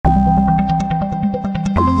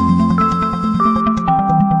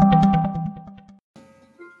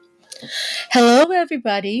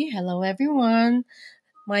everybody. Hello, everyone.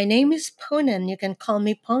 My name is Ponen. You can call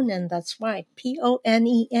me Ponen. That's right.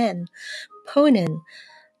 Ponen. Ponen.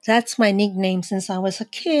 That's my nickname since I was a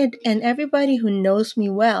kid, and everybody who knows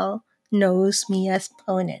me well knows me as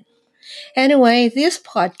Ponen. Anyway, this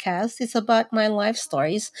podcast is about my life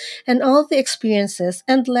stories and all the experiences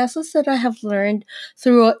and lessons that I have learned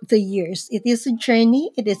throughout the years. It is a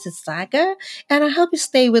journey, it is a saga, and I hope you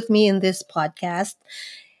stay with me in this podcast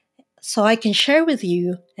so I can share with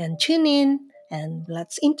you and tune in and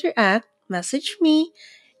let's interact. Message me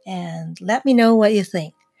and let me know what you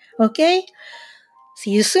think. Okay? See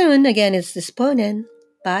you soon. Again, it's Disponen.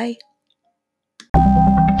 Bye.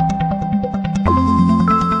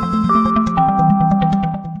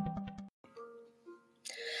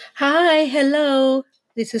 Hi, hello.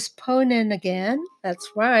 This is Ponen again. That's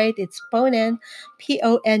right, it's Ponen,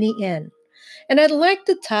 Ponen. And I'd like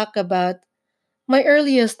to talk about my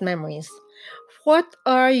earliest memories. What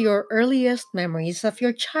are your earliest memories of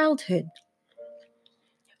your childhood?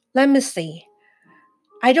 Let me see.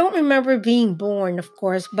 I don't remember being born, of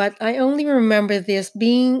course, but I only remember this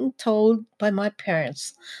being told by my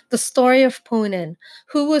parents. The story of Punan,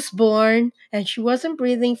 who was born and she wasn't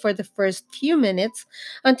breathing for the first few minutes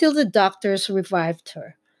until the doctors revived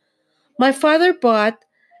her. My father bought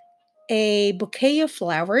a bouquet of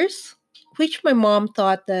flowers, which my mom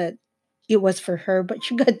thought that it was for her, but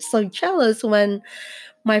she got so jealous when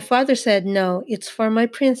my father said, "No, it's for my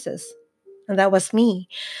princess." And that was me.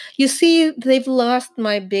 You see, they've lost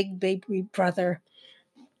my big baby brother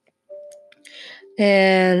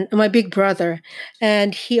and my big brother,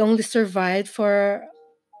 and he only survived for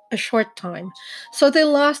a short time. So they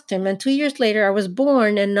lost him, and 2 years later, I was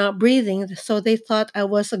born and not breathing, so they thought I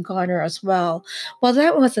was a goner as well. Well,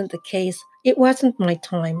 that wasn't the case. It wasn't my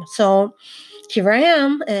time. So here I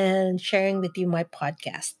am and sharing with you my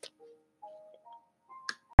podcast.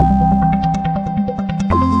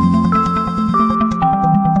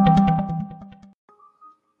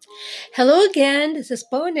 Hello again, this is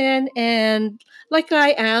Bonan, and like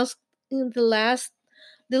I asked in the last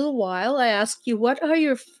little while, I asked you, what are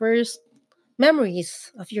your first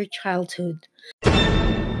memories of your childhood?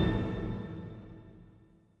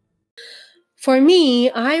 For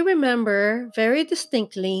me, I remember very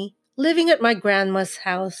distinctly living at my grandma's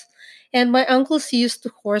house, and my uncles used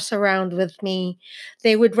to horse around with me.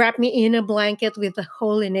 They would wrap me in a blanket with a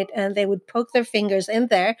hole in it, and they would poke their fingers in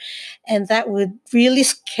there, and that would really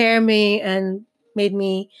scare me and made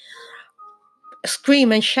me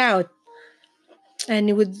scream and shout, and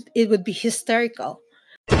it would be hysterical.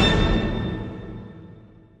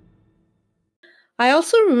 I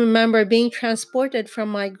also remember being transported from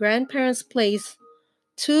my grandparents' place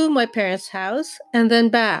to my parents' house and then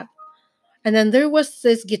back. And then there was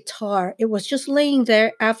this guitar. It was just laying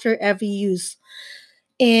there after every use.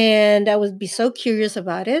 And I would be so curious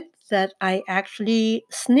about it that I actually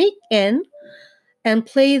sneak in and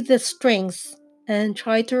play the strings and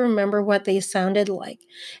try to remember what they sounded like.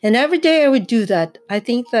 And every day I would do that. I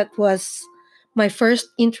think that was my first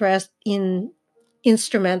interest in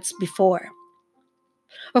instruments before.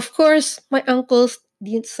 Of course, my uncles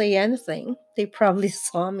didn't say anything. They probably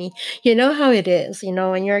saw me. You know how it is.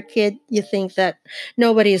 When you're a kid, you think that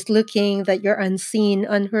nobody is looking, that you're unseen,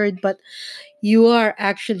 unheard, but you are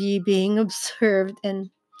actually being observed. And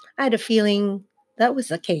I had a feeling that was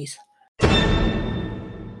the case.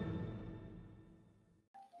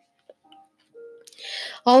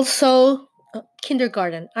 Also,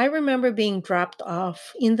 kindergarten. I remember being dropped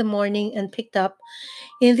off in the morning and picked up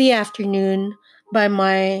in the afternoon by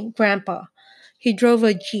my grandpa. He drove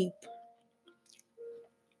a Jeep.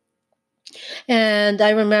 And I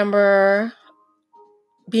remember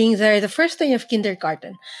being there the first day of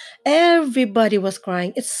kindergarten. Everybody was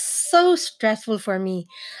crying. It's so stressful for me.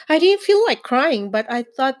 I didn't feel like crying, but I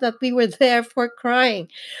thought that we were there for crying.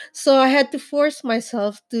 So I had to force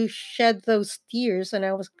myself to shed those tears, and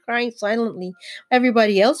I was crying silently.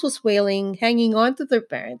 Everybody else was wailing, hanging on to their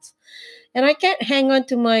parents. And I can't hang on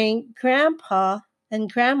to my grandpa and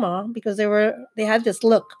grandma because they had this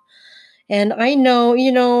look. And I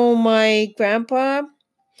know, my grandpa,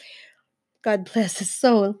 God bless his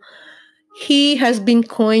soul, he has been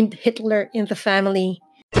coined Hitler in the family,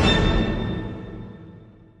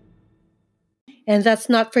 and that's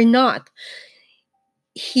not for naught.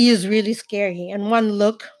 He is really scary. And one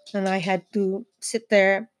look, and I had to sit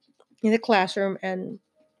there in the classroom and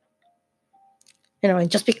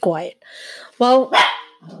and just be quiet. Well,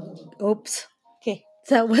 oops. Okay,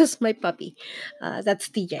 that was my puppy. That's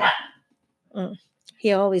TJ. Mm.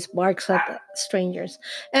 He always barks at strangers.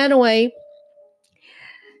 Anyway,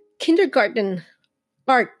 kindergarten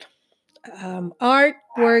art.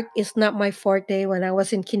 Artwork is not my forte when I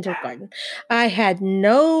was in kindergarten. I had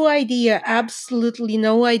no idea, absolutely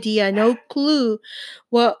no idea, no clue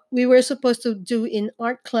what we were supposed to do in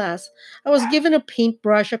art class. I was given a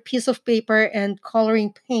paintbrush, a piece of paper, and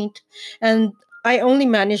coloring paint, and I only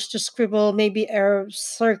managed to scribble maybe a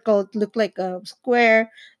circle, it looked like a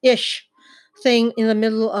square ish thing in the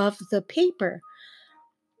middle of the paper.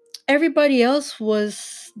 Everybody else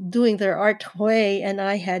was doing their art way, and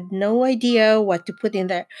I had no idea what to put in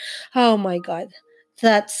there. Oh my god,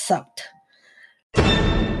 that sucked.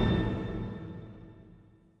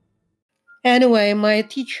 Anyway, my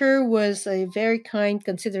teacher was a very kind,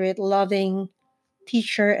 considerate, loving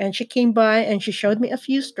teacher, and she came by and she showed me a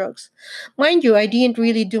few strokes. Mind you, I didn't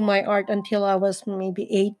really do my art until I was maybe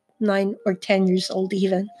 8, 9, or 10 years old,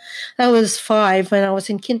 even. I was 5 when I was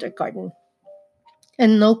in kindergarten,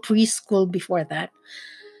 and no preschool before that.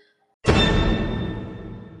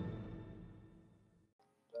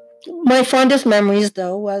 My fondest memories,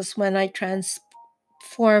 though, was when I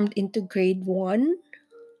transformed into grade 1,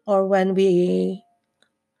 or when we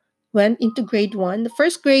went into grade 1. The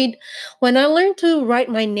first grade, when I learned to write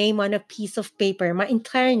my name on a piece of paper, my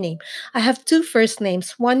entire name. I have two first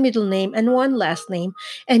names, one middle name, and one last name,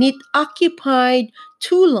 and it occupied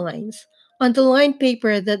two lines on the line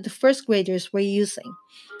paper that the first graders were using.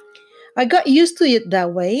 I got used to it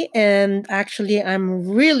that way, and actually, I'm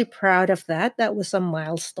really proud of that. That was a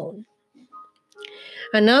milestone.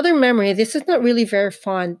 Another memory, this is not really very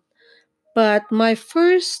fond, but my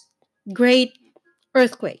first great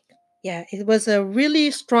earthquake. Yeah, it was a really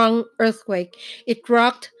strong earthquake. It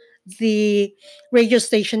rocked the radio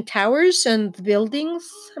station towers and the buildings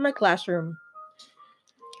in my classroom.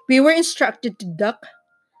 We were instructed to duck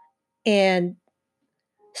and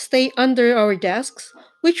stay under our desks,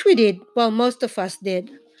 which we did. Well, most of us did,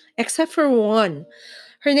 except for one.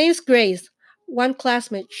 Her name's Grace. One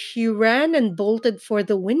classmate, she ran and bolted for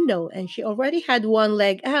the window, and she already had one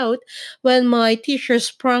leg out when my teacher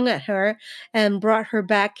sprung at her and brought her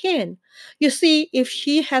back in. You see, if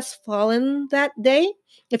she has fallen that day,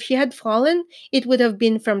 if she had fallen, it would have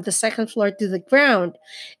been from the second floor to the ground.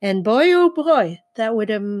 And boy, oh boy, that would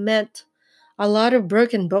have meant a lot of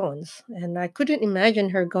broken bones. And I couldn't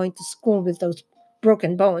imagine her going to school with those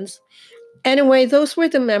broken bones. Anyway, those were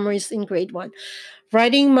the memories in grade 1,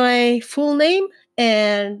 writing my full name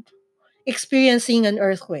and experiencing an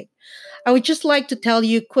earthquake. I would just like to tell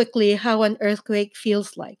you quickly how an earthquake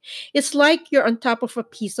feels like. It's like you're on top of a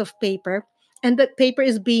piece of paper, and that paper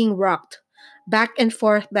is being rocked back and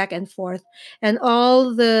forth, and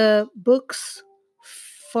all the books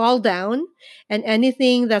fall down, and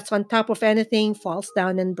anything that's on top of anything falls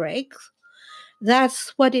down and breaks.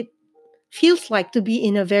 That's what it feels like to be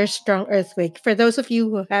in a very strong earthquake. For those of you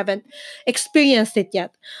who haven't experienced it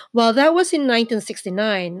yet, well, that was in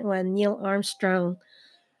 1969 when Neil Armstrong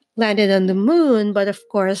landed on the moon. But of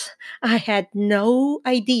course, I had no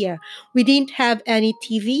idea. We didn't have any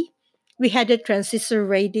TV. We had a transistor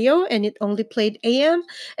radio and it only played AM,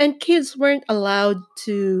 and kids weren't allowed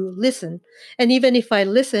to listen. And even if I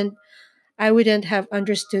listened, I wouldn't have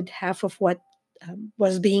understood half of what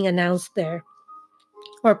was being announced there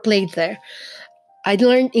or played there. I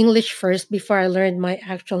learned English first before I learned my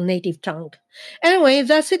actual native tongue. Anyway,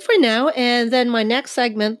 that's it for now. And then my next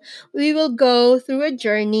segment, we will go through a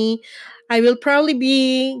journey. I will probably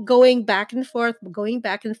be going back and forth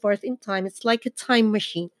in time. It's like a time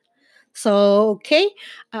machine. So, okay,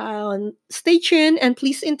 stay tuned and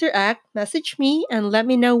please interact, message me, and let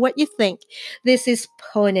me know what you think. This is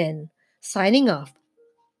Ponen signing off.